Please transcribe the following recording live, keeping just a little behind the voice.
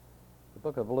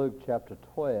book of Luke chapter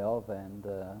 12 and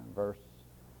verse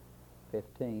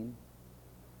 15.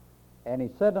 And he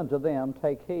said unto them,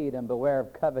 Take heed and beware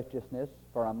of covetousness,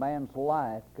 for a man's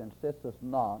life consisteth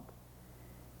not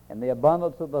in the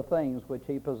abundance of the things which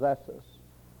he possesses.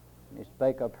 And he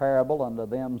spake a parable unto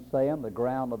them, saying, The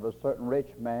ground of a certain rich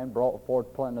man brought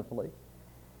forth plentifully.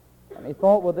 And he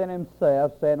thought within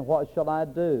himself, saying, What shall I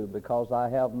do, because I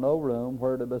have no room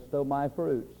where to bestow my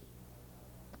fruits?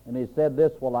 And he said,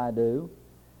 This will I do.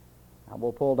 I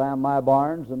will pull down my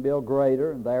barns and build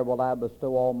greater, and there will I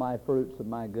bestow all my fruits and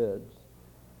my goods.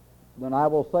 Then I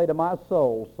will say to my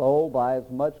soul, Soul, thou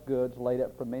hast much goods laid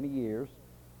up for many years.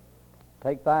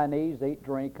 Take thine ease, eat,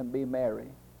 drink, and be merry.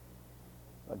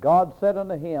 But God said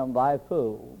unto him, Thy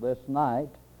fool, this night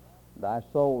thy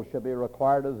soul shall be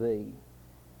required of thee.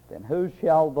 Then whose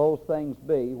shall those things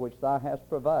be which thou hast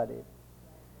provided?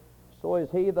 So is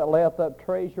he that layeth up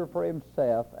treasure for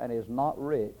himself, and is not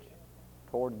rich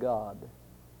toward God.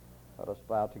 Let us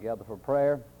bow together for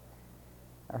prayer.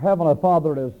 Our Heavenly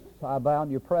Father, as I bow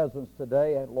in your presence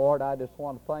today, and Lord, I just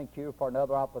want to thank you for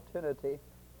another opportunity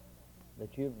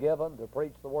that you've given to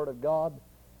preach the Word of God.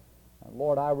 And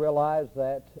Lord, I realize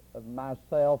that of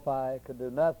myself I could do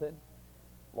nothing.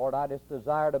 Lord, I just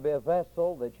desire to be a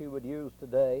vessel that you would use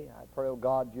today. I pray, oh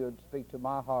God, you would speak to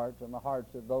my heart and the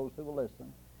hearts of those who will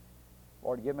listen.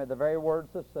 Lord, give me the very words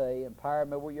to say. Empower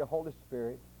me with your Holy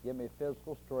Spirit. Give me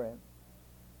physical strength.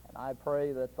 And I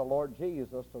pray that the Lord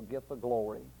Jesus will get the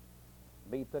glory.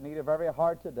 Meet the need of every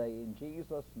heart today. In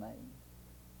Jesus' name,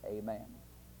 amen.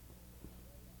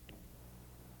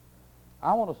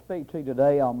 I want to speak to you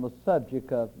today on the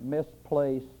subject of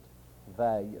misplaced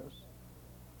values.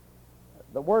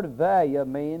 The word value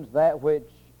means that which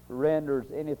renders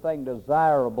anything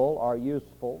desirable or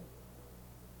useful.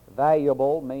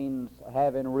 Valuable means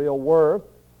having real worth,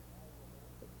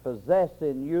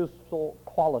 possessing useful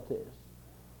qualities.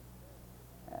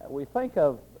 We think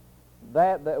of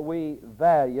that we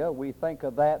value, we think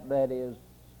of that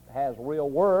has real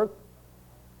worth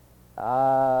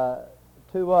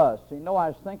to us. You know, I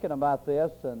was thinking about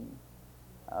this and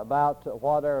about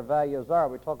what our values are.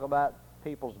 We talk about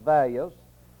people's values.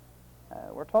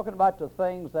 We're talking about the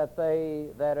things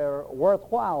that are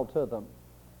worthwhile to them.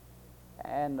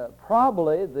 And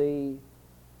probably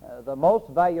the most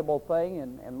valuable thing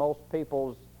in most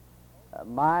people's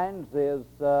minds is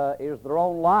their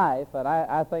own life, and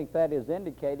I think that is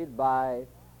indicated by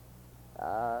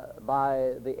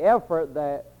the effort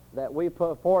that we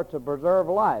put forth to preserve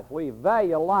life. We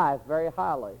value life very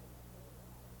highly.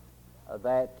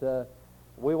 That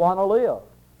we want to live.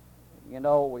 You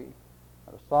know, we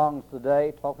have songs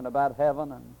today talking about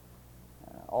heaven and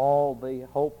all the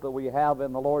hope that we have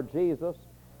in the Lord Jesus.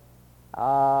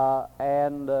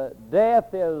 And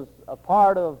death is a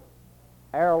part of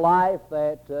our life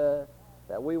that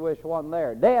we wish wasn't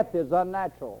there. Death is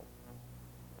unnatural.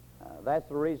 That's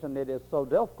the reason it is so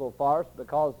difficult for us,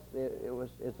 because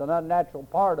it's an unnatural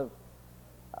part of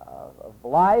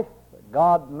life.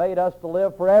 God made us to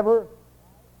live forever.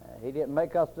 He didn't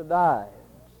make us to die.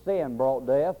 Sin brought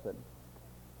death,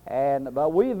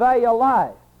 but we value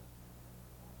life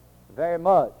very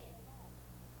much.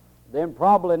 Then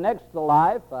probably next to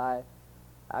life, I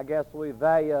guess we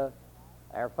value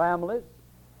our families,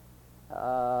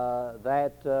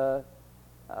 that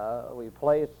we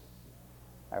place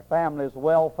our family's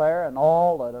welfare and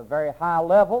all at a very high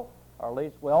level, or at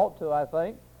least we ought to, I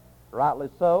think, rightly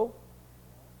so.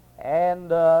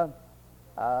 And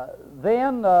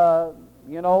then,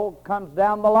 comes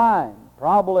down the line.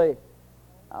 Probably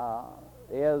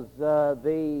is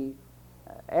the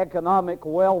economic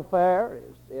welfare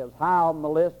is high on the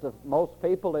list of most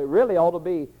people. It really ought to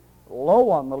be low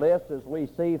on the list, as we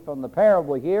see from the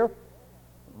parable here,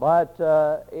 but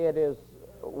it is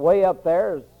way up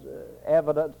there, as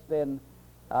evidenced in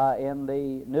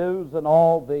the news and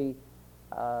all the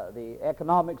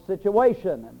economic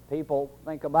situation. And people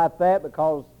think about that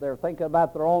because they're thinking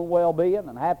about their own well-being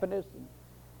and happiness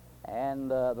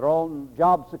and their own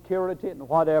job security and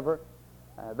whatever.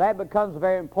 That becomes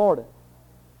very important.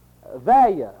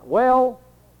 Value. Well,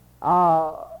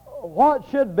 what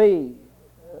should be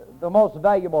the most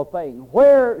valuable thing?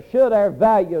 Where should our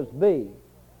values be?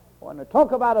 When we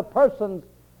talk about a person's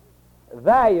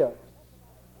values,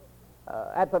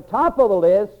 at the top of the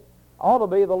list ought to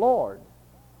be the Lord.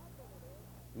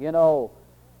 You know,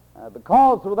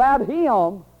 because without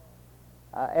Him,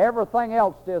 everything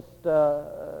else just,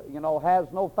 has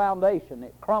no foundation.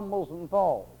 It crumbles and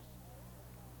falls.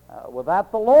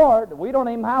 Without the Lord, we don't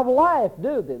even have life,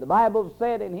 do they? The Bible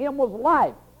said, in Him was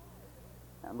life,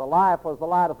 and the life was the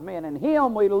light of men. In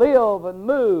Him we live and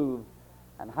move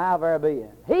and have our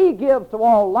being. He gives to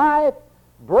all life,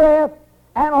 breath,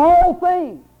 and all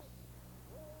things.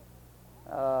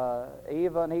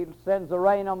 Even He sends the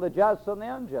rain on the just and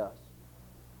the unjust.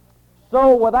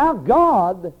 So without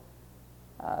God,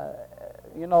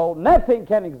 nothing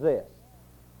can exist.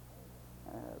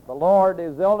 The Lord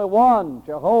is the only one.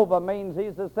 Jehovah means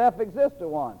He's the self-existent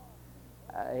one.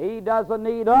 He doesn't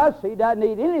need us. He doesn't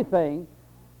need anything,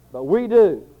 but we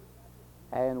do.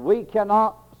 And we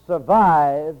cannot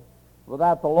survive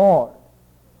without the Lord.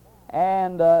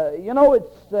 And,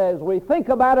 it's as we think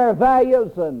about our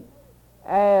values,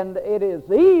 and it is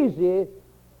easy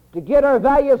to get our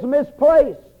values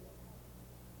misplaced.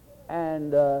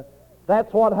 And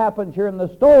that's what happens here in the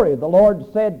story. The Lord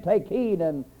said, take heed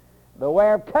and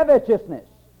beware of covetousness.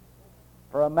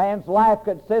 For a man's life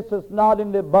consisteth not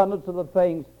in the abundance of the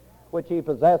things which he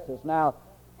possesses. Now,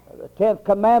 the 10th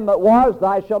commandment was,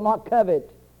 thou shalt not covet.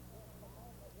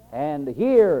 And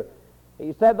here,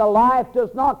 He said the life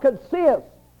does not consist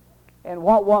in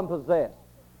what one possesses.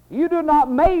 You do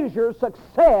not measure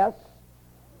success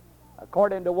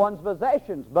according to one's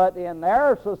possessions, but in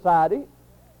our society,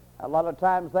 a lot of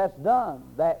times that's done.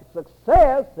 That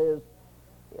success is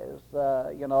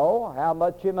how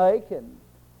much you make, and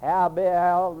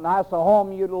how nice a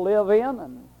home you live in,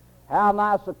 and how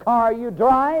nice a car you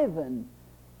drive, and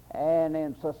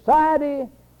in society,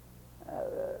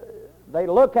 they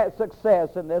look at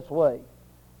success in this way.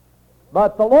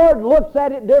 But the Lord looks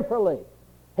at it differently.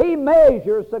 He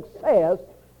measures success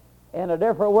in a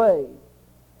different way.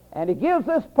 And He gives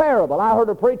this parable. I heard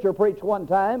a preacher preach one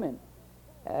time,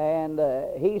 and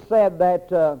he said that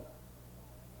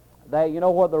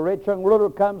where the rich young ruler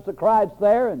comes to Christ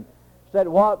there and said,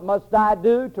 what must I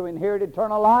do to inherit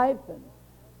eternal life?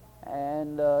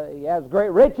 And he has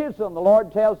great riches, and the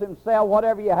Lord tells him, sell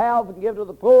whatever you have and give to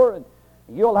the poor, and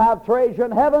you'll have treasure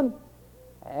in heaven.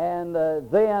 And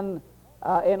then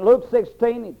in Luke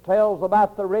 16, it tells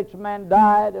about the rich man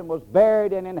died and was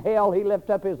buried, and in hell he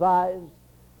lifted up his eyes,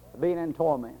 being in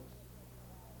torments.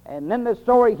 And then the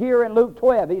story here in Luke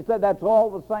 12, he said that's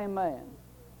all the same man.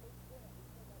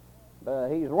 But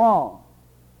he's wrong.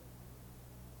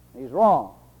 He's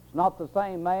wrong. It's not the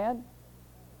same man.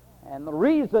 And the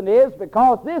reason is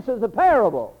because this is a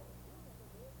parable.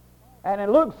 And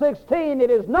in Luke 16,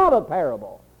 it is not a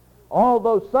parable.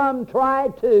 Although some try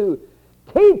to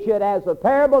teach it as a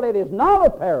parable, it is not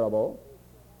a parable.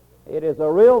 It is a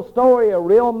real story, a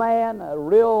real man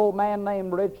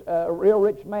named a real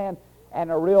rich man, and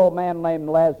a real man named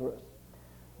Lazarus.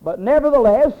 But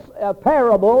nevertheless, a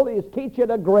parable is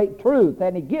teaching a great truth.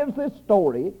 And he gives this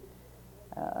story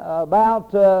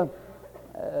about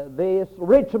this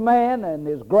rich man and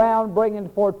his ground bringing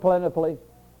forth plentifully,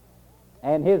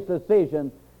 and his decision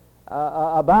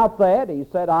about that. He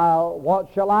said, what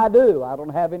shall I do? I don't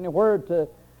have anywhere to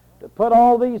put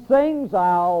all these things.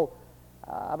 I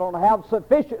don't have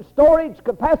sufficient storage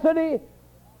capacity,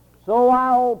 so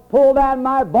I'll pull down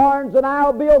my barns and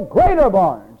I'll build greater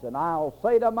barns, and I'll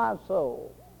say to my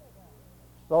soul,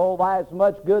 soul, thou hast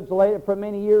much goods laid up for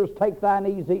many years, take thine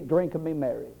ease, eat, drink, and be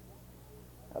merry.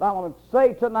 And I want to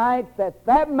say tonight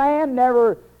that man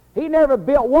never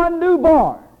built one new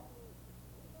barn.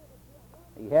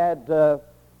 He had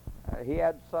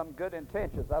some good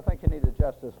intentions. I think you need to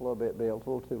adjust this a little bit, Bill. It's a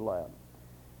little too loud.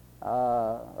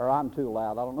 Or I'm too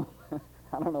loud. I don't know.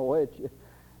 I don't know which.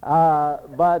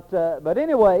 But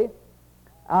anyway,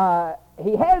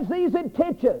 he has these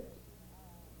intentions,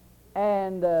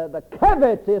 and the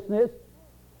covetousness.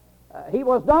 He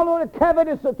was not only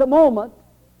covetous at the moment,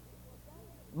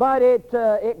 but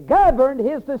it governed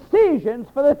his decisions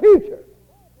for the future.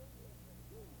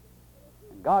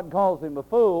 God calls him a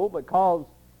fool because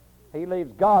he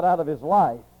leaves God out of his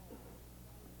life.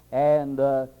 And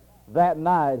that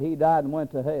night he died and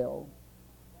went to hell.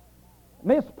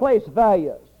 Misplaced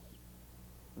values.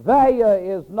 Value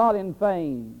is not in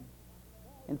fame.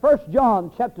 In 1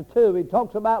 John chapter 2, he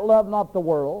talks about love not the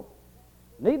world,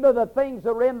 neither the things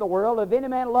that are in the world. If any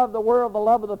man love the world, the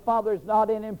love of the Father is not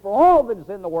in him. For all that is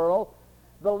in the world,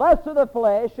 the lust of the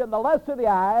flesh and the lust of the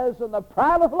eyes and the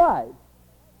pride of life,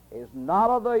 is not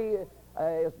of the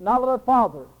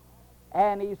Father.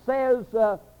 And he says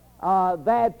that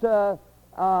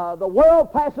the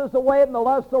world passes away and the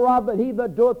lust thereof, but he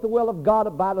that doeth the will of God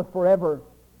abideth forever.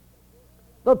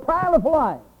 The pride of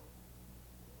life.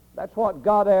 That's what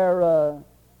got our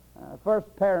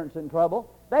first parents in trouble.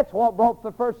 That's what brought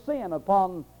the first sin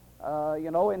upon,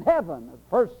 in heaven. The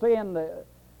first sin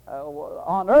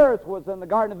on earth was in the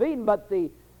Garden of Eden, but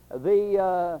the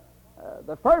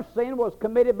first sin was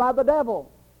committed by the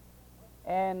devil.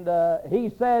 And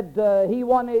he said he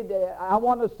wanted, I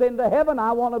want to ascend to heaven,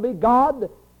 I want to be God.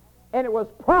 And it was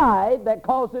pride that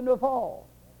caused him to fall.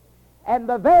 And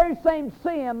the very same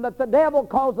sin that the devil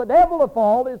caused the devil to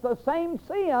fall is the same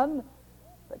sin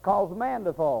that caused man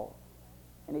to fall.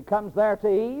 And he comes there to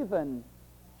Eve, and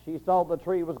she saw the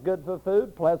tree was good for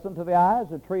food, pleasant to the eyes,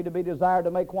 a tree to be desired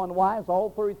to make one wise,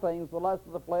 all three things, the lust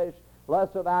of the flesh,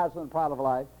 lust of the eyes, and the pride of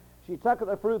life. She took of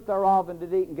the fruit thereof and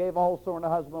did eat, and gave also unto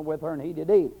her husband with her, and he did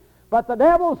eat. But the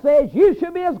devil says, you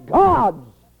should be as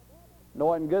gods,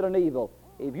 knowing good and evil.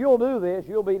 If you'll do this,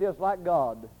 you'll be just like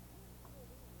God.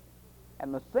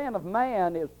 And the sin of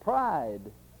man is pride.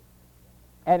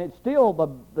 And it's still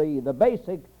the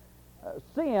basic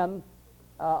sin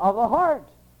of the heart.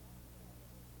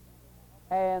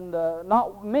 And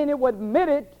not many would admit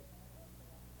it,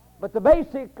 but the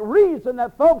basic reason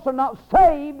that folks are not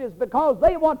saved is because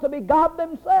they want to be God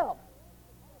themselves.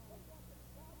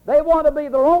 They want to be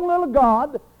their own little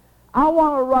God. I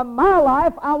want to run my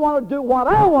life. I want to do what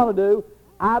I want to do.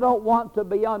 I don't want to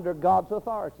be under God's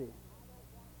authority.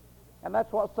 And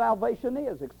that's what salvation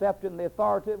is, accepting the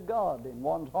authority of God in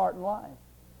one's heart and life.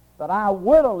 That I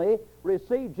willingly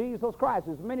receive Jesus Christ.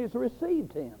 As many as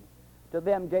received him, to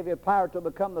them gave you power to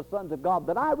become the sons of God.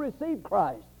 That I receive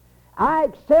Christ. I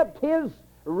accept his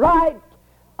right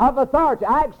of authority.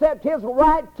 I accept his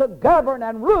right to govern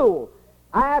and rule.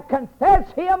 I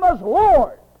confess him as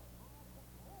Lord.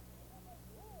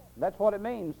 That's what it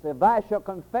means. If thou shalt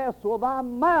confess with thy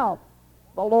mouth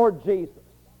the Lord Jesus,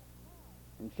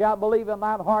 and shalt believe in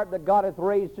thine heart that God hath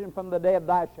raised him from the dead,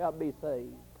 thou shalt be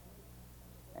saved.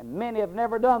 And many have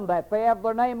never done that. They have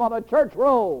their name on a church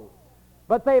roll,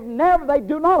 but they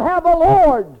do not have a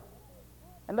Lord.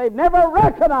 And they've never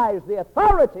recognized the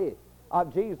authority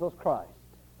of Jesus Christ.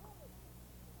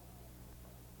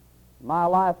 My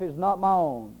life is not my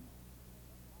own.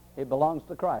 It belongs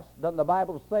to Christ. Doesn't the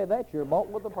Bible say that? You're bought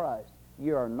with a price.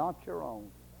 You are not your own.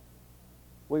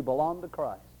 We belong to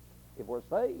Christ if we're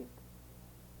saved.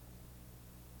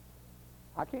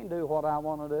 I can't do what I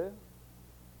want to do.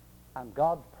 I'm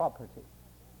God's property.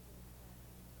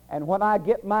 And when I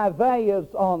get my values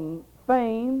on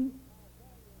fame,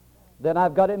 then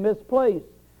I've got it misplaced.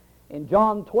 In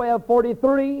John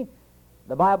 12:43,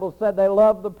 the Bible said they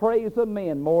love the praise of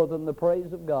men more than the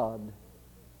praise of God.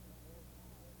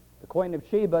 The Queen of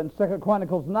Sheba in 2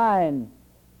 Chronicles 9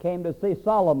 came to see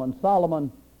Solomon.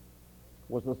 Solomon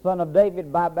was the son of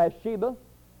David by Bathsheba.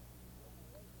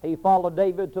 He followed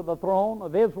David to the throne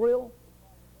of Israel.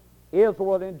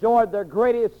 Israel enjoyed their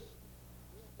greatest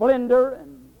splendor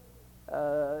and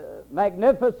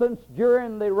magnificence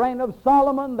during the reign of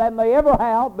Solomon than they ever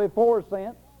have before or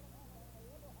since.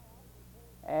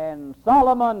 And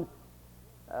Solomon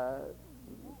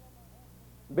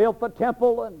built the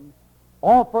temple and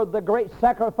offered the great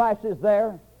sacrifices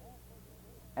there.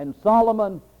 And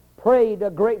Solomon prayed a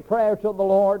great prayer to the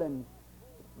Lord. And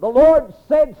the Lord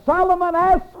said, Solomon,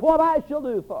 ask what I shall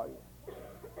do for you.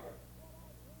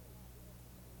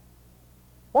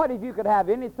 What if you could have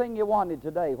anything you wanted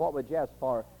today? What would you ask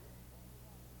for?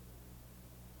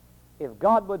 If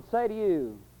God would say to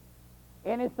you,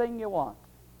 anything you want,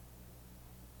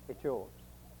 it's yours.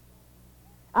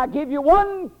 I give you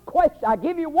one question. I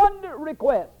give you one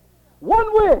request.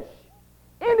 One wish.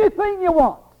 Anything you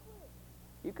want,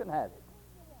 you can have it.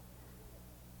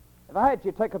 If I had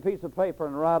you take a piece of paper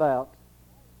and write out,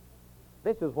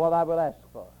 this is what I would ask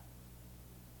for,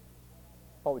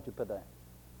 what would you put down?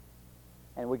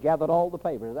 And we gathered all the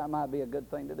papers. That might be a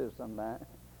good thing to do sometime.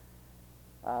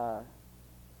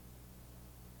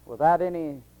 Without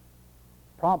any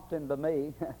prompting to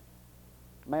me,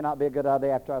 may not be a good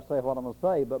idea after I say what I'm going to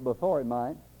say, but before it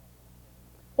might.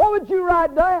 What would you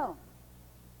write down?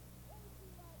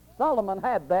 Solomon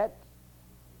had that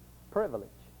privilege.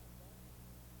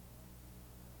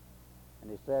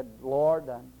 And he said, Lord,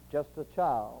 I'm just a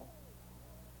child.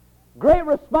 Great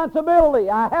responsibility.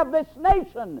 I have this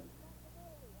nation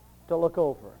to look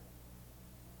over.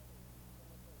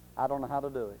 I don't know how to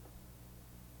do it.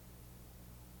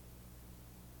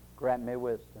 Grant me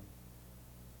wisdom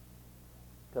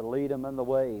to lead them in the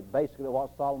way. Basically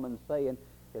what Solomon's saying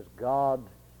is, God,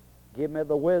 give me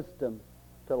the wisdom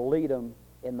to lead them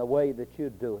in the way that you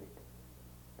do it.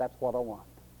 That's what I want.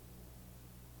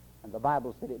 And the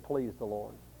Bible said it pleased the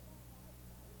Lord.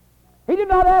 He did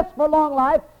not ask for long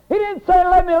life. He didn't say,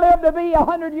 let me live to be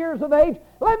 100 years of age.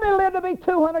 Let me live to be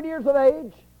 200 years of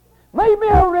age. Make me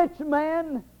a rich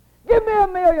man. Give me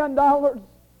 $1 million. But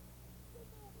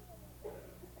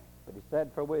he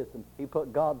said for wisdom, he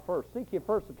put God first. Seek ye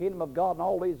first the kingdom of God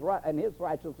and his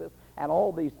righteousness, and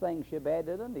all these things shall be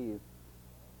added unto you.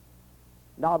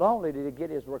 Not only did he get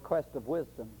his request of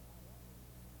wisdom,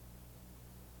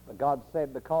 but God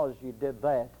said, because you did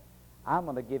that, I'm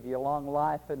going to give you long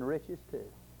life and riches too.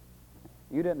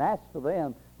 You didn't ask for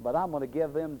them, but I'm going to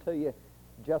give them to you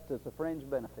just as a fringe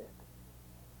benefit.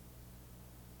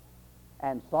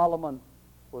 And Solomon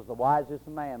was the wisest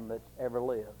man that's ever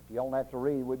lived. You only have to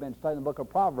read. We've been studying the book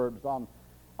of Proverbs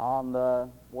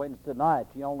on Wednesday night.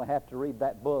 You only have to read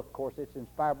that book. Of course, it's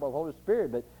inspired by the Holy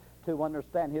Spirit, but to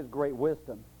understand his great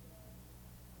wisdom.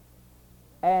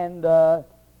 And the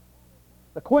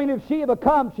Queen of Sheba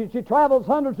comes. She travels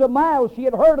hundreds of miles. She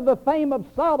had heard of the fame of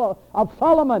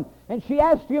Solomon, and she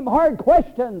asked him hard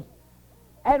questions.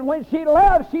 And when she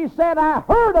left, she said, I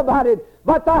heard about it,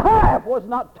 but the half was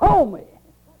not told me.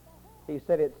 He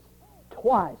said, it's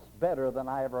twice better than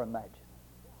I ever imagined.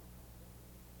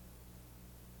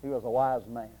 He was a wise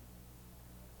man.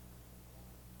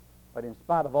 But in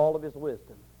spite of all of his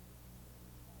wisdom,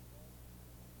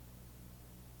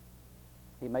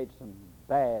 he made some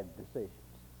bad decisions.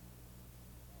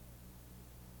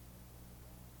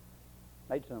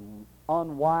 Made some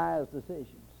unwise decisions,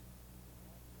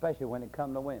 especially when it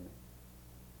come to women.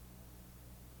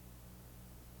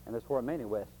 And that's where many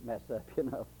mess up, you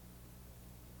know.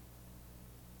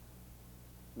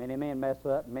 Many men mess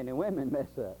up, many women mess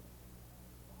up.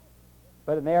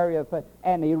 But in the area of faith,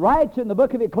 and he writes in the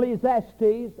book of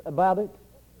Ecclesiastes about it,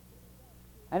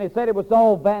 and he said it was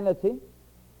all vanity.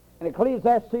 In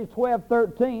Ecclesiastes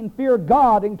 12:13, fear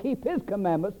God and keep his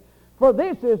commandments, for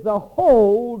this is the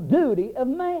whole duty of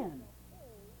man.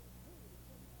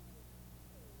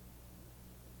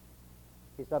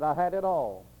 He said, I had it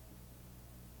all.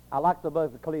 I like the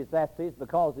book of Ecclesiastes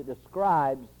because it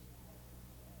describes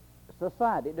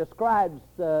society. It describes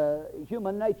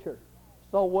human nature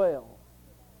so well.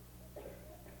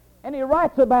 And he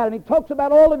writes about it, and he talks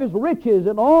about all of his riches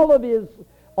and all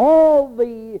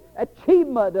the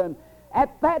achievement. And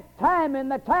at that time, in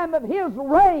the time of his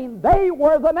reign, they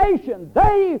were the nation.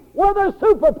 They were the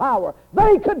superpower.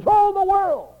 They controlled the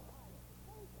world.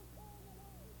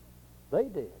 They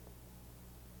did.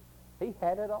 He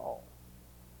had it all.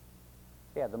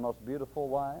 He had the most beautiful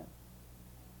wife.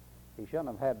 He shouldn't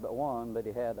have had but one, but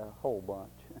he had a whole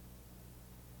bunch.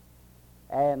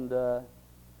 And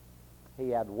he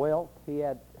had wealth. He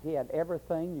had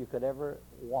everything you could ever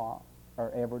want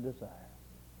or ever desire.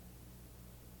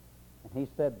 And he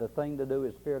said the thing to do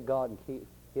is fear God and keep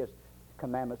his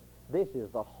commandments. This is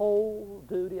the whole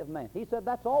duty of man. He said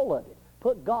that's all of it.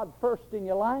 Put God first in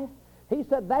your life. He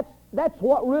said that's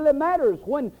what really matters.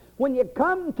 When you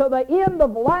come to the end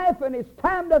of life and it's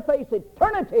time to face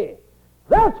eternity,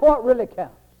 that's what really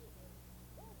counts.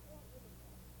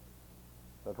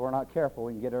 But if we're not careful,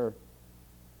 we can get our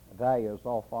values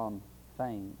off on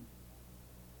fame,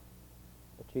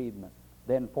 achievement,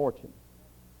 then fortune.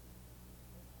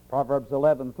 Proverbs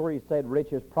 11:3 said,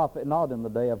 riches profit not in the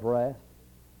day of wrath.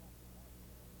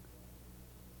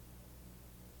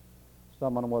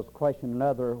 Someone was questioning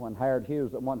another when Howard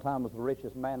Hughes at one time was the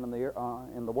richest man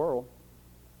in the world.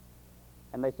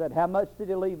 And they said, how much did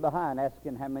he leave behind?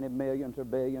 Asking how many millions or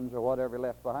billions or whatever he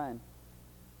left behind.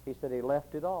 He said he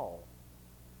left it all.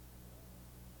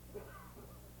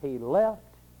 He left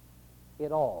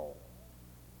it all.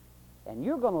 And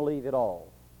you're going to leave it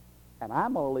all. And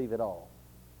I'm going to leave it all.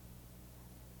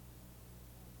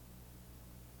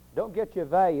 Don't get your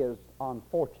values on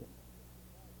fortune.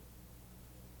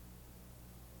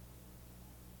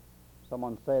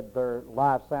 Someone said their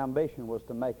life's ambition was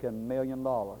to make $1 million.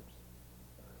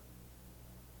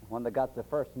 When they got the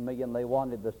first $1 million, they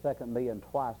wanted the second $1 million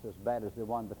twice as bad as they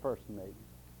wanted the first $1 million.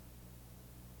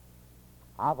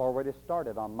 I've already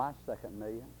started on my second $1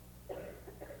 million.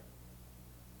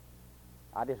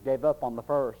 I just gave up on the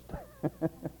first.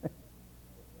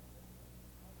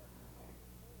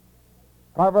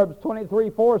 Proverbs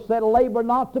 23:4 said, labor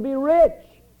not to be rich.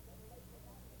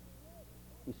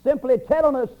 He's simply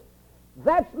telling us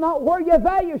that's not where your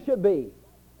value should be.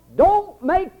 Don't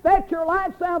make that your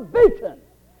life's ambition.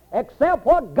 Accept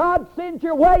what God sends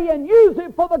your way and use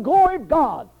it for the glory of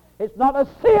God. It's not a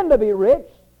sin to be rich,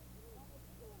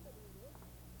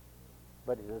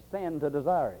 but it's a sin to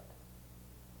desire it.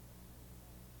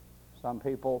 Some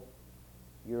people,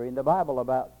 you read in the Bible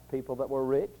about people that were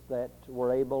rich, that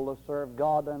were able to serve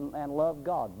God and love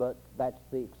God, but that's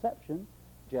the exception,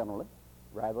 generally,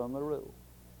 rather than the rule.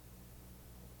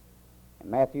 And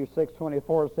Matthew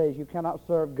 6:24 says, you cannot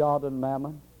serve God and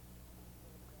mammon.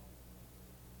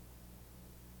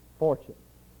 Fortune.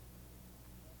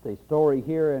 The story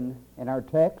here in our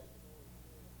text,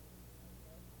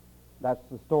 that's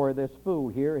the story of this fool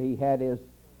here. He had his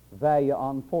value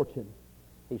on fortune.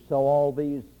 He saw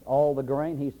all the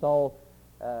grain. He saw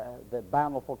the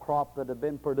bountiful crop that had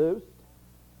been produced.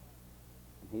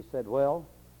 And he said, well,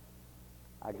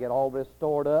 I get all this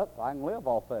stored up. I can live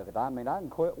off of it. I mean, I can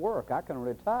quit work. I can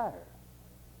retire.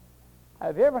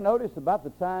 Have you ever noticed about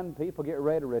the time people get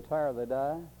ready to retire, they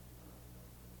die?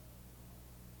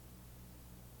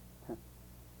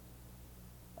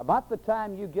 About the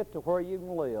time you get to where you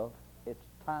can live, it's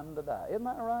time to die. Isn't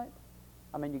that right?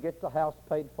 I mean, you get the house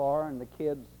paid for and the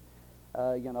kids,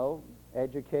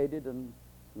 educated and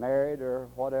married or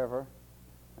whatever,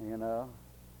 I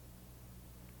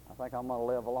think I'm going to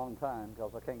live a long time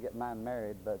because I can't get mine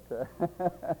married, but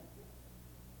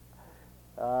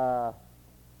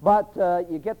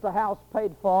you get the house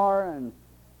paid for and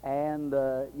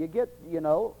you get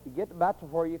about to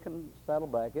where you can settle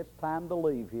back. It's time to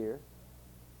leave here.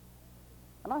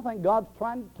 And I think God's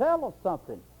trying to tell us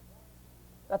something.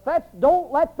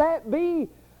 Don't let that be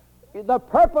the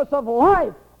purpose of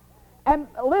life. And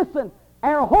listen,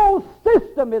 our whole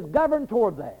system is governed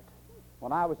toward that.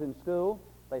 When I was in school,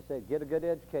 they said, get a good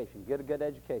education, get a good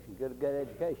education, get a good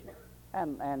education.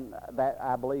 And that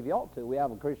I believe you ought to. We have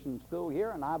a Christian school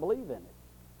here, and I believe in it.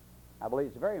 I believe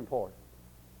it's very important.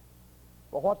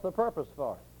 But what's the purpose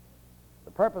for it?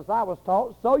 The purpose I was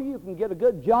taught, so you can get a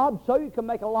good job, so you can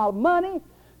make a lot of money,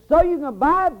 so you can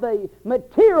buy the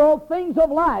material things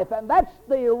of life. And that's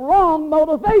the wrong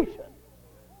motivation.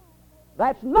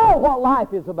 That's not what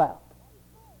life is about.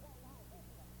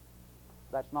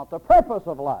 That's not the purpose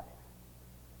of life.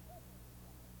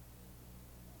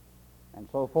 And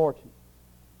so fortune.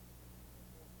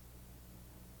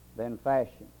 Then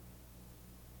fashion.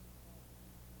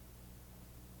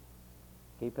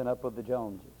 Keeping up with the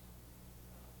Joneses.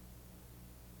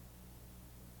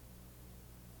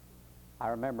 I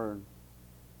remember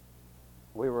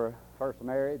we were first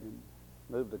married and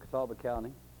moved to Catawba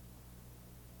County.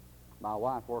 My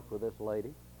wife worked with this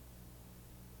lady,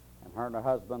 and her and her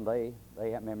husband, they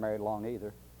hadn't been married long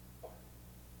either.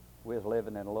 We was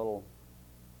living in a little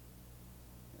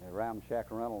round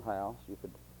shack rental house. You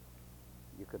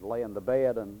could lay in the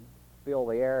bed and feel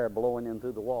the air blowing in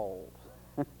through the walls.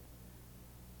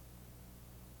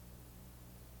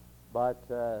 But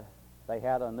they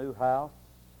had a new house,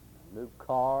 a new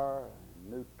car, a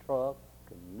new truck,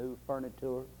 and new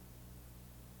furniture.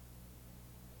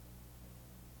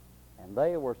 And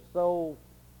they were so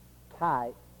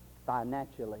tight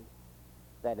financially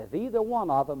that if either one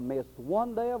of them missed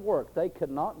one day of work, they could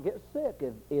not get sick.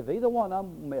 If either one of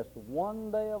them missed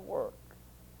one day of work,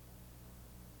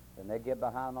 then they'd get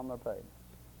behind on their payments.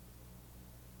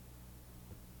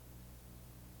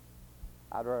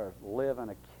 I'd rather live in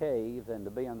a cave than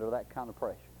to be under that kind of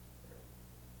pressure.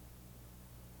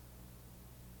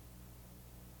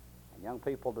 And young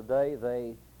people today,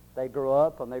 they grow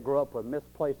up, and they grow up with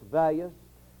misplaced values.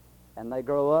 And they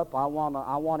grow up, I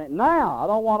want it now. I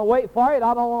don't want to wait for it.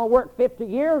 I don't want to work 50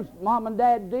 years, Mom and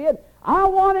Dad did. I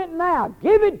want it now.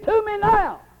 Give it to me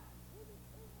now.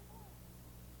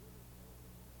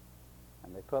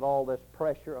 And they put all this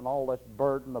pressure and all this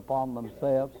burden upon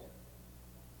themselves.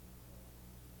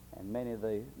 And many of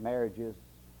the marriages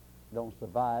don't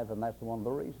survive, and that's one of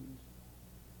the reasons.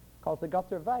 Because they got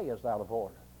their values out of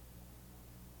order.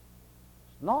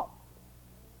 It's not,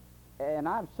 and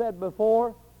I've said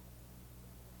before,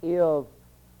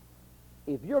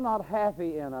 if you're not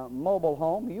happy in a mobile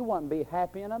home, you wouldn't be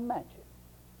happy in a mansion.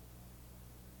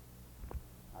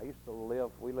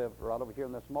 We lived right over here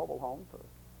in this mobile home for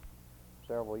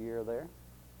several years there.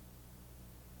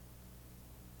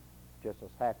 Just as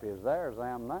happy as there as I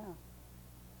am now.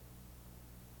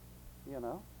 You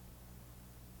know.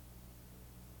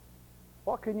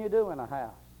 What can you do in a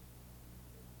house?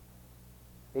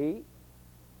 Eat,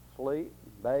 sleep,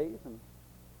 bathe, and,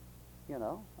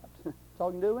 that's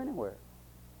all you can do anywhere.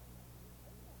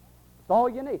 That's all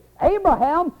you need.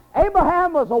 Abraham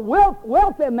was a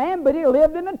wealthy man, but he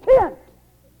lived in a tent.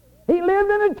 He lived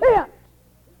in a tent.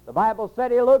 The Bible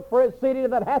said he looked for a city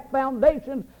that hath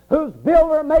foundations, whose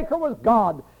builder and maker was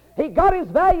God. He got his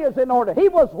values in order. He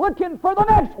was looking for the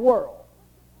next world.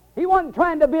 He wasn't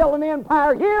trying to build an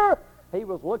empire here. He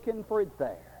was looking for it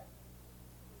there.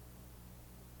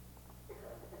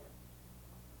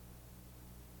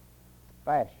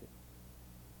 Fashion.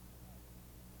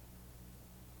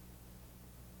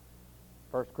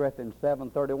 1 Corinthians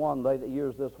 7:31, they that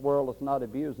use this world is not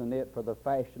abusing it, for the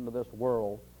fashion of this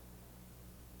world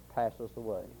passes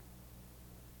away.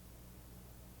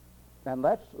 And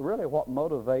that's really what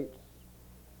motivates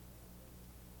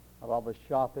a lot of the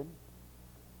shopping.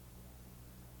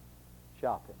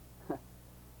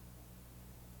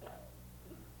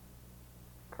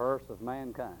 Curse of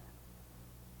mankind.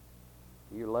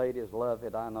 You ladies love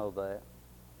it, I know that.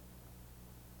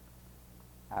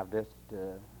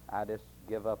 I just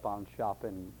give up on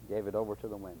shopping, gave it over to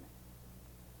the women.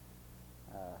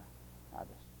 I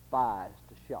despise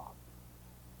to shop.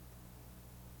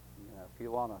 You know, if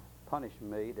you want to punish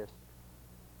me, just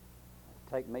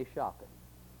take me shopping.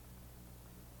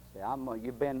 See,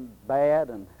 you've been bad,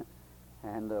 and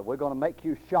we're going to make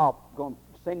you shop. Going to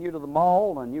send you to the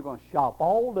mall, and you're going to shop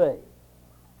all day.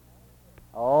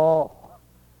 Oh,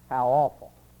 how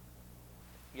awful!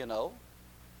 You know,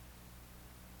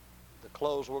 the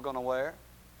clothes we're going to wear.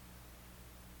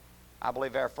 I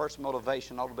believe our first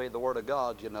motivation ought to be the Word of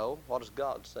God, you know. What does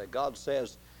God say? God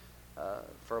says,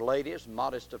 for ladies,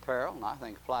 modest apparel, and I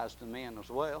think it applies to men as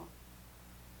well.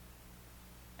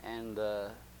 And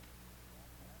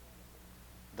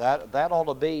that ought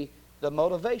to be the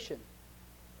motivation.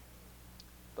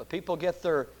 But people get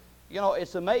their, you know,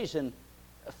 it's amazing.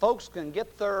 Folks can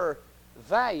get their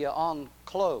value on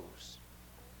clothes.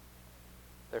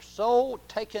 They're so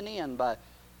taken in by,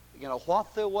 you know,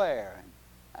 what they wear.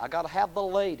 I got to have the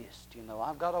latest, you know.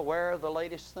 I've got to wear the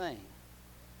latest thing.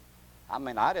 I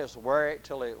mean, I just wear it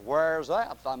till it wears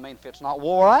out. I mean, if it's not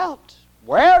wore out,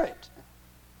 wear it.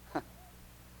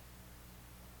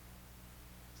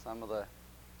 Some of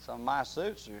my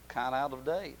suits are kind of out of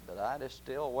date, but I just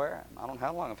still wear them. I don't know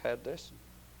how long I've had this.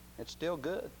 It's still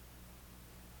good.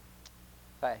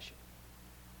 Fashion.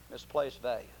 Misplaced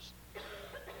values.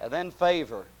 And then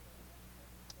favor.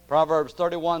 Proverbs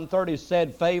 31:30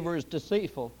 said, favor is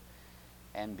deceitful,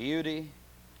 and beauty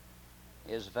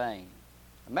is vain.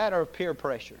 A matter of peer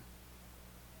pressure.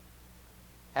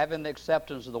 Having the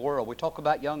acceptance of the world. We talk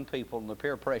about young people and the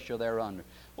peer pressure they're under.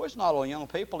 Well, it's not only young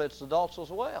people, it's adults as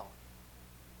well.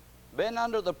 Being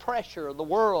under the pressure of the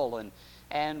world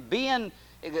and being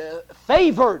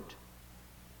favored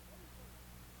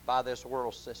by this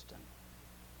world system.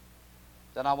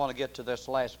 Then I want to get to this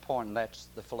last point, and that's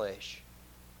the flesh.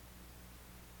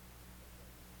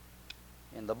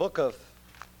 In the book of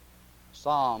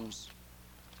Psalms,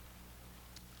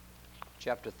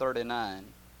 chapter 39,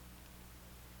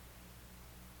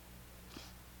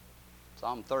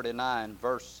 Psalm 39,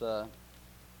 verse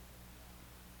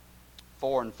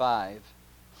 4 and 5.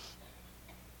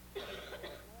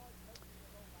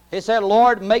 He said,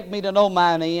 Lord, make me to know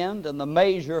mine end and the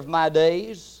measure of my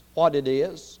days, what it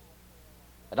is,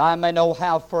 that I may know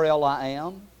how frail I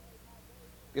am.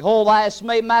 Behold, thou hast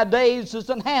made my days as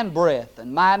an handbreadth,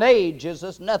 and mine age is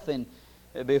as nothing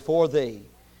before thee.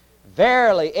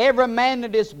 Verily, every man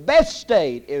in his best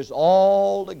state is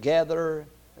altogether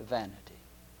vanity.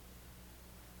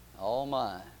 Oh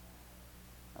my.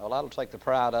 Well, that'll take the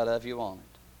pride out of you, won't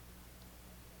it?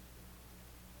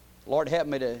 Lord, help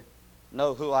me to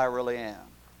know who I really am.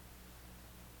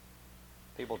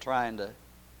 People trying to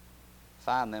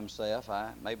find themselves.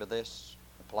 Maybe this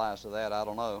applies to that, I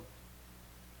don't know.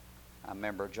 I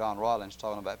remember John Rollins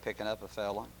talking about picking up a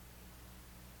fella,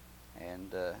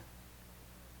 and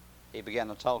he began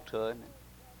to talk to him.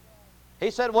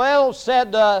 He said,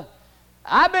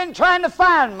 I've been trying to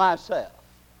find myself.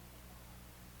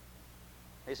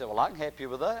 He said, well, I can help you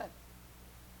with that.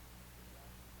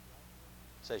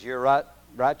 He says, you're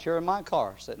right here in my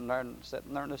car, sitting there in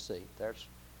the seat. There's,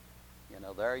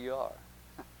 there you are.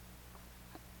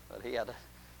 But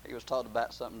he was talking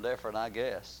about something different, I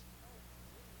guess.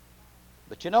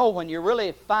 But when you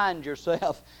really find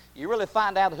yourself, you really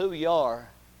find out who you are.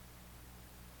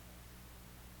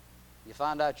 You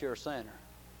find out you're a sinner.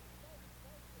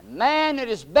 And man at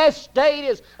his best state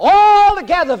is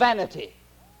altogether vanity.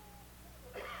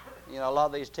 A lot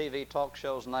of these TV talk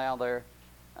shows now, they're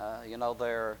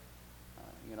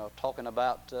talking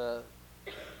about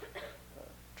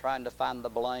trying to find the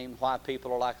blame, why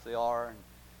people are like they are,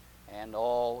 and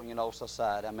all,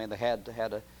 society. I mean,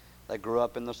 they grew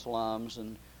up in the slums,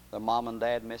 and their mom and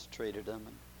dad mistreated them.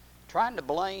 And trying to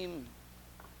blame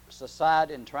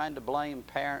society and trying to blame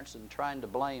parents and trying to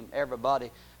blame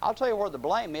everybody. I'll tell you where the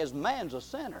blame is. Man's a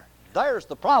sinner. There's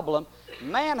the problem.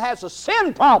 Man has a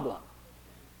sin problem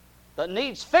that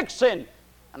needs fixing.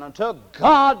 And until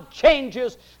God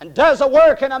changes and does a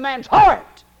work in a man's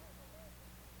heart,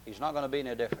 he's not going to be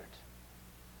any different.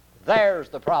 There's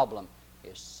the problem,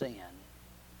 is sin.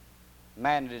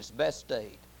 Man at his best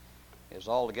state is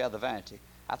altogether vanity.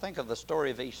 I think of the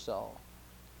story of Esau.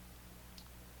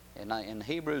 In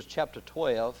Hebrews chapter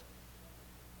 12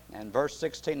 and verse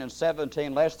 16 and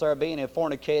 17, lest there be any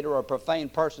fornicator or profane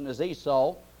person as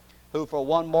Esau, who for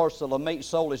one morsel of meat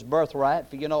sold his birthright,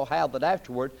 for you know how that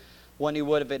afterward, when he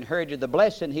would have inherited the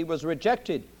blessing, he was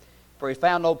rejected. For he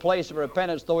found no place of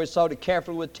repentance, though he sought it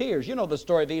carefully with tears. You know the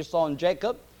story of Esau and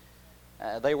Jacob.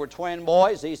 They were twin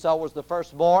boys. Esau was the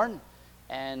firstborn,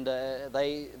 and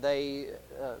they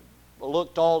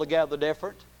looked altogether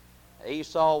different.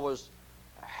 Esau was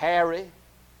hairy,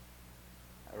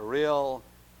 real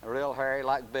hairy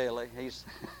like Billy. He's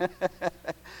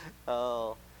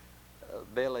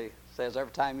Billy says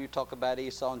every time you talk about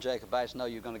Esau and Jacob, I just know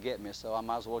you're going to get me, so I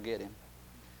might as well get him.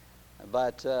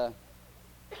 But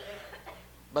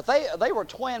they were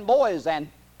twin boys and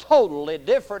totally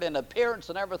different in appearance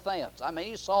and everything else. I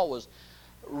mean, Esau was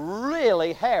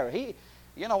really hairy.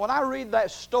 When I read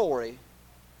that story,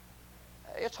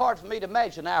 it's hard for me to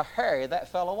imagine how hairy that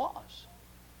fellow was.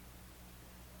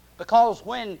 Because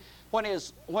when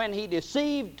he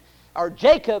deceived, or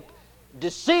Jacob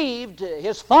deceived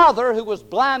his father, who was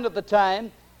blind at the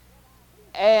time,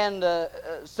 and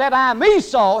said, "I'm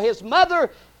Esau," his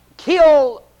mother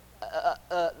killed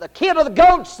the kid of the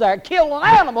goats there, killed an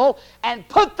animal, and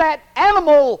put that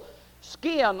animal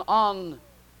skin on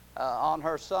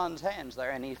her son's hands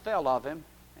there, and he fell of him,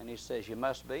 and he says, "You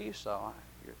must be Esau."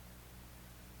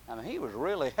 I mean, he was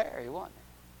really hairy, wasn't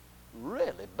he?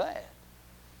 Really bad.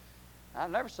 I've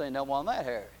never seen no one that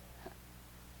hairy.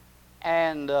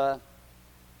 And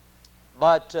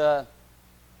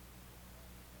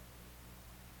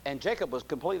and Jacob was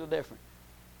completely different.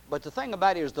 But the thing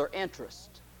about it is their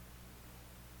interest.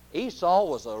 Esau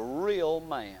was a real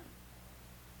man.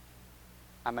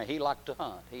 I mean, he liked to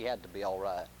hunt. He had to be all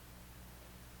right.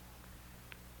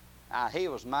 He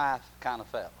was my kind of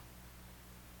fella.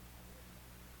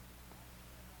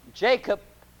 Jacob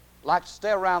liked to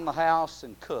stay around the house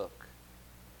and cook.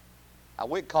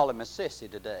 We'd call him a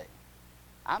sissy today.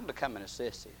 I'm becoming a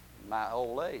sissy in my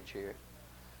old age here.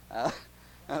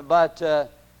 But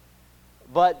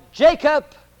Jacob,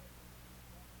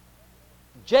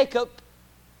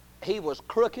 he was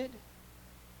crooked.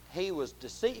 He was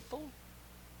deceitful.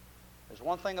 There's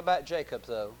one thing about Jacob,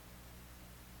 though.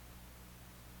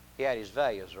 He had his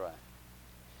values right.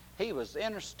 He was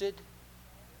interested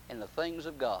in the things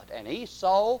of God. And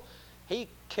Esau,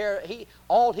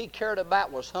 all he cared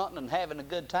about was hunting and having a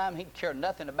good time. He cared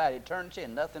nothing about eternity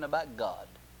and nothing about God.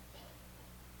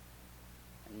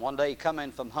 And one day he come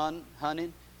in from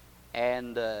hunting,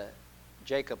 and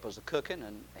Jacob was cooking,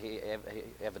 and he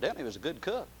evidently was a good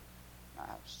cook.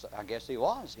 I guess he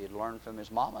was. He had learned from his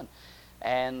mama.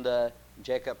 And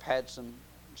Jacob had some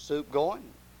soup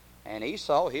going. And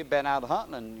Esau, he'd been out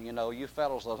hunting, and you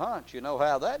fellows that hunt, you know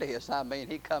how that is. I mean,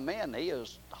 he come in, he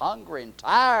was hungry and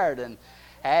tired,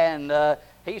 and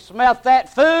he smelt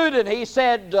that food, and he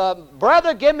said,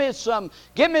 "Brother, give me some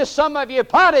of your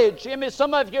pottage, give me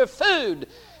some of your food."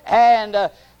 And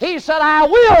he said, "I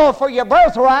will for your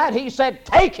birthright." He said,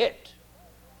 "Take it.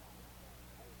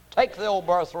 Take the old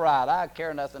birthright. I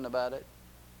care nothing about it."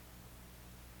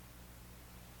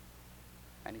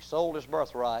 And he sold his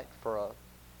birthright for a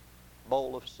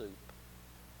bowl of soup.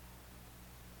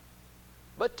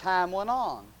 But time went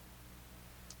on,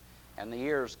 and the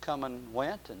years come and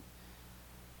went, and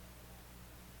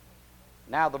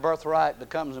now the birthright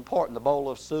becomes important. The bowl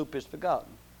of soup is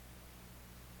forgotten.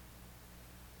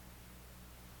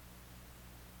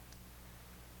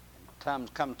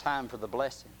 Come time for the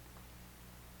blessing,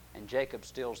 and Jacob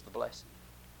steals the blessing.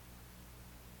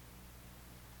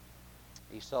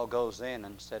 Esau goes in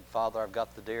and said, "Father, I've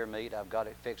got the deer meat. I've got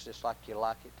it fixed just like you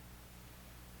like it.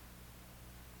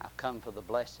 I've come for the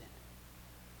blessing."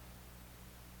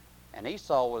 And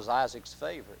Esau was Isaac's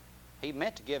favorite. He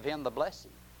meant to give him the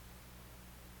blessing.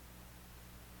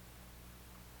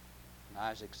 And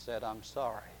Isaac said, "I'm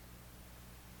sorry,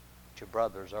 but your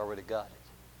brother's already got it.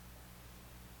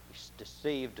 He's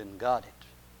deceived and got it."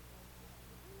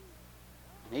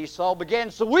 And Esau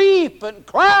begins to weep and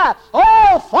cry,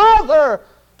 "Oh, Father,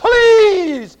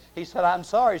 please!" He said, "I'm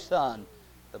sorry, son.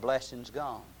 The blessing's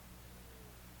gone."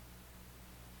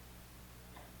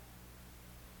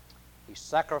 He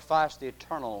sacrificed the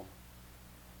eternal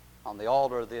on the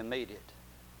altar of the immediate.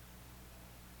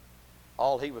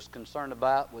 All he was concerned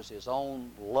about was his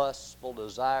own lustful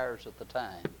desires at the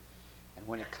time. And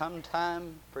when it come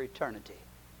time for eternity,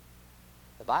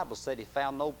 the Bible said he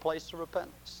found no place of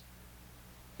repentance.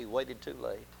 He waited too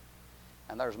late.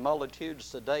 And there's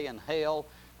multitudes today in hell.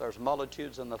 There's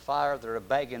multitudes in the fire that are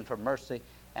begging for mercy,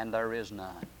 and there is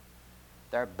none.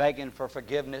 They're begging for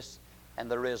forgiveness,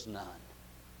 and there is none.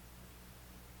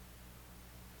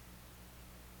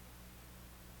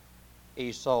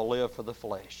 Esau lived for the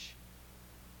flesh.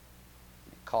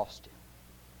 It cost him.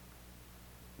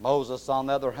 Moses, on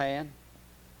the other hand,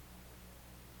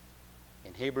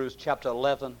 in Hebrews chapter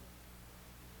 11,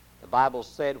 the Bible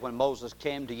said when Moses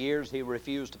came to years, he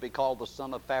refused to be called the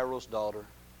son of Pharaoh's daughter.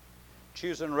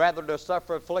 choosing rather to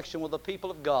suffer affliction with the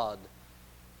people of God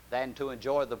than to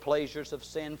enjoy the pleasures of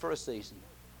sin for a season.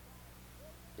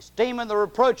 Esteeming the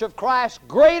reproach of Christ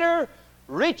greater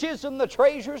riches than the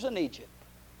treasures in Egypt,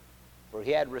 for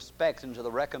he had respect unto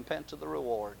the recompense of the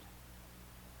reward.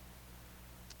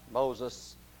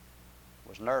 Moses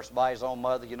was nursed by his own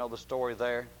mother. You know the story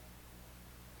there.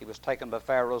 He was taken by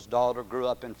Pharaoh's daughter, grew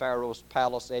up in Pharaoh's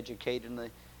palace, educated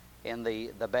in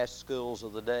the best schools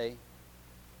of the day.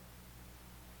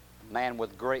 A man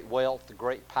with great wealth,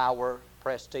 great power,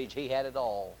 prestige. He had it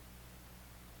all.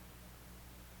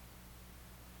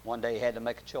 One day he had to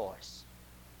make a choice.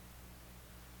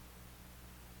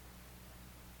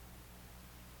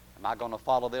 Am I going to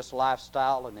follow this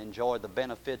lifestyle and enjoy the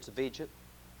benefits of Egypt?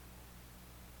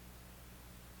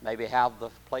 Maybe have the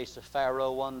place of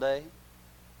Pharaoh one day?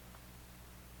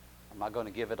 Am I going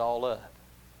to give it all up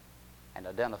and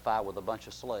identify with a bunch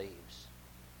of slaves?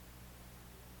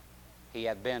 He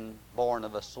had been born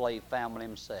of a slave family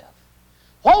himself.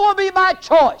 What will be my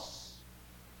choice?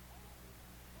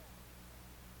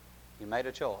 He made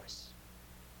a choice.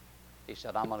 He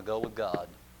said, I'm going to go with God.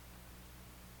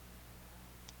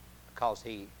 Because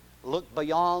he looked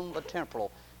beyond the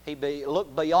temporal. He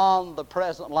looked beyond the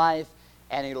present life,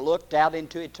 and he looked out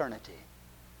into eternity.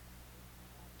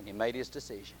 And he made his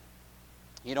decision.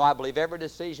 You know, I believe every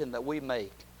decision that we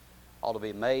make ought to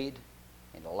be made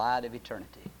in the light of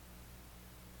eternity.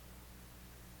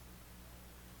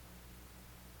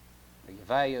 Are your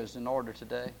values in order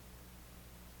today?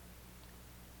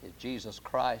 Is Jesus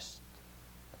Christ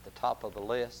at the top of the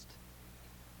list?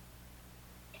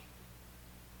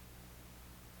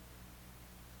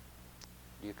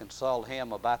 Do you consult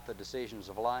him about the decisions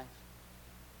of life?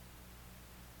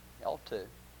 You ought to.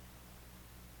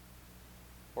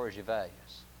 Where's your values?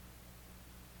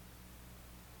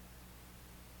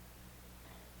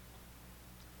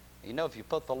 You know, if you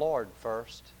put the Lord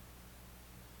first,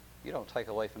 you don't take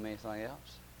away from anything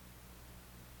else.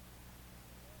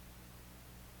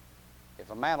 If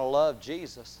a man will love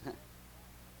Jesus,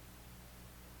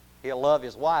 he'll love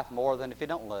his wife more than if he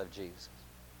don't love Jesus.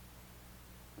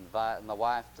 And the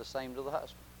wife the same to the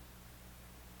husband.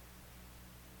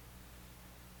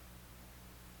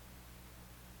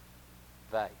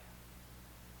 Value.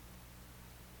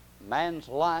 Man's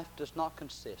life does not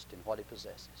consist in what he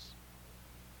possesses.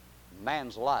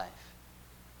 Man's life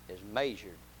is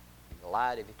measured in the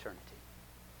light of eternity.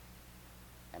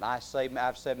 And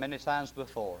I've said many times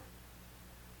before,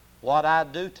 what I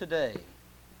do today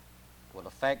will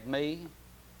affect me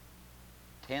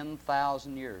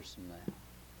 10,000 years from now,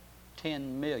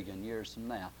 10 million years from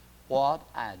now. What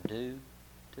I do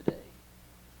today.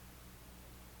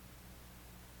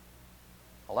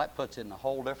 Well, that puts it in a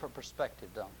whole different perspective,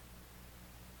 don't it?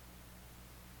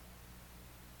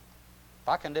 If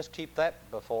I can just keep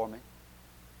that before me,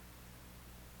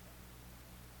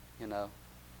 you know,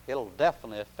 it'll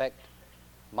definitely affect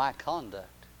my conduct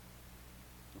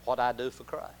and what I do for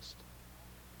Christ.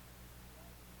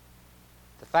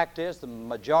 The fact is, the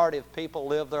majority of people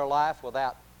live their life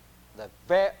without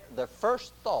the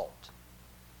first thought,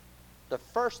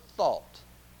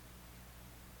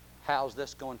 how's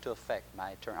this going to affect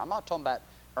my eternity? I'm not talking about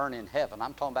earning heaven.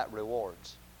 I'm talking about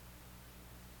rewards.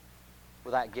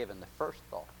 Without giving the first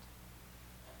thought.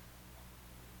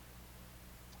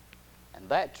 And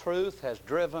that truth has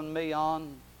driven me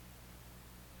on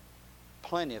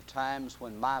plenty of times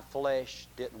when my flesh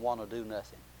didn't want to do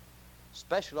nothing.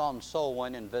 Especially on soul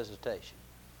winning visitation.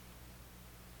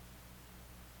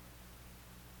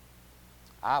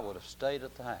 I would have stayed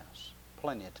at the house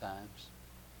plenty of times.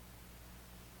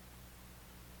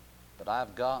 But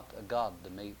I've got a God to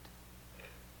meet.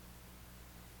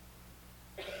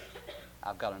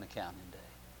 I've got an accounting day.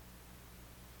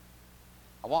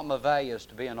 I want my values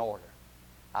to be in order.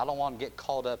 I don't want to get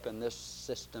caught up in this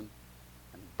system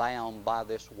and bound by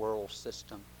this world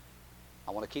system.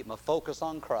 I want to keep my focus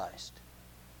on Christ.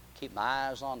 Keep my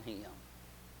eyes on Him.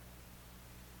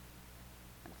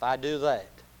 And if I do that,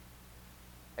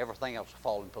 everything else will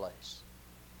fall in place.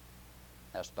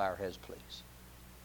 Let's bow our heads, please.